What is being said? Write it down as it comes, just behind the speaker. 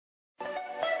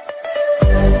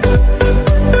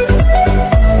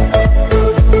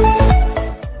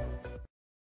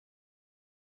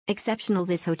Exceptional.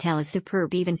 This hotel is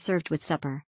superb, even served with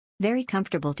supper. Very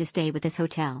comfortable to stay with this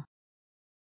hotel.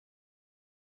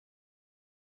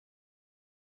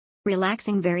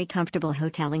 Relaxing, very comfortable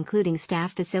hotel including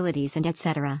staff facilities and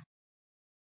etc.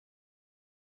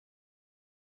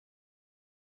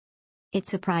 It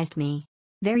surprised me.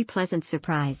 Very pleasant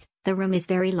surprise. The room is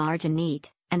very large and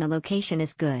neat, and the location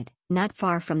is good, not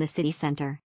far from the city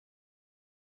center.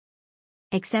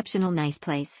 Exceptional, nice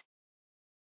place.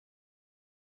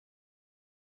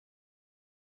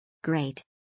 Great.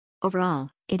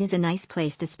 Overall, it is a nice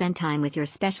place to spend time with your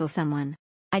special someone.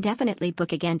 I definitely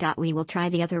book again. We will try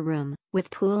the other room,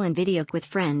 with pool and video with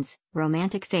friends,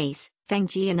 romantic face.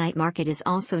 Fengjia Night Market is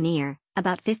also near,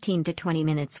 about 15 to 20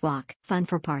 minutes walk. Fun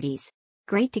for parties.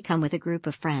 Great to come with a group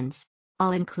of friends.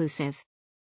 All inclusive.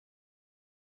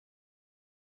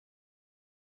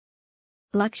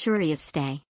 Luxurious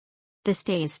stay. The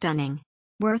stay is stunning.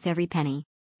 Worth every penny.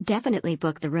 Definitely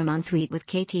book the room ensuite with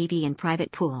KTV and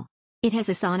private pool. It has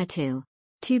a sauna too.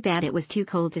 Too bad it was too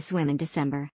cold to swim in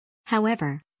December.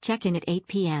 However, check-in at 8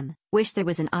 p.m. Wish there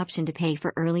was an option to pay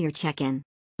for earlier check-in.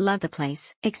 Love the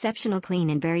place. Exceptional,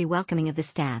 clean and very welcoming of the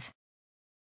staff.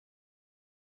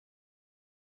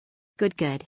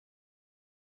 Good.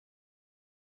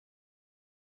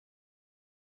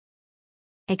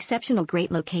 Exceptional,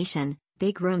 great location,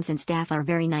 big rooms and staff are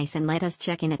very nice and let us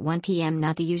check in at 1 p.m.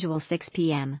 not the usual 6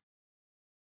 p.m.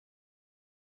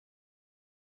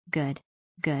 Good.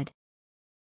 Good.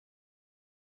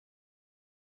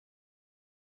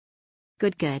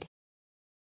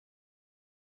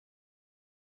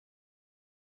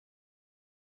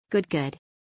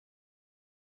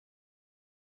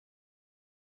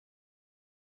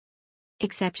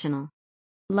 Exceptional.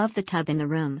 Love the tub in the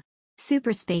room.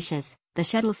 Super spacious. The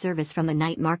shuttle service from the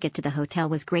night market to the hotel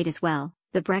was great as well.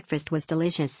 The breakfast was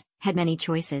delicious, had many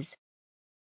choices.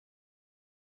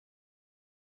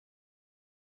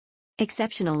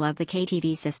 Exceptional, love the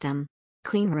KTV system.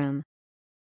 Clean room.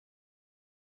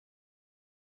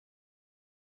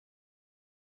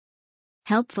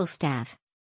 Helpful staff.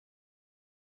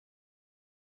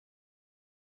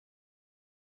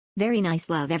 Very nice,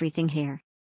 love everything here.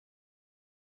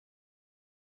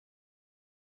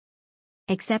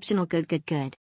 Exceptional, good.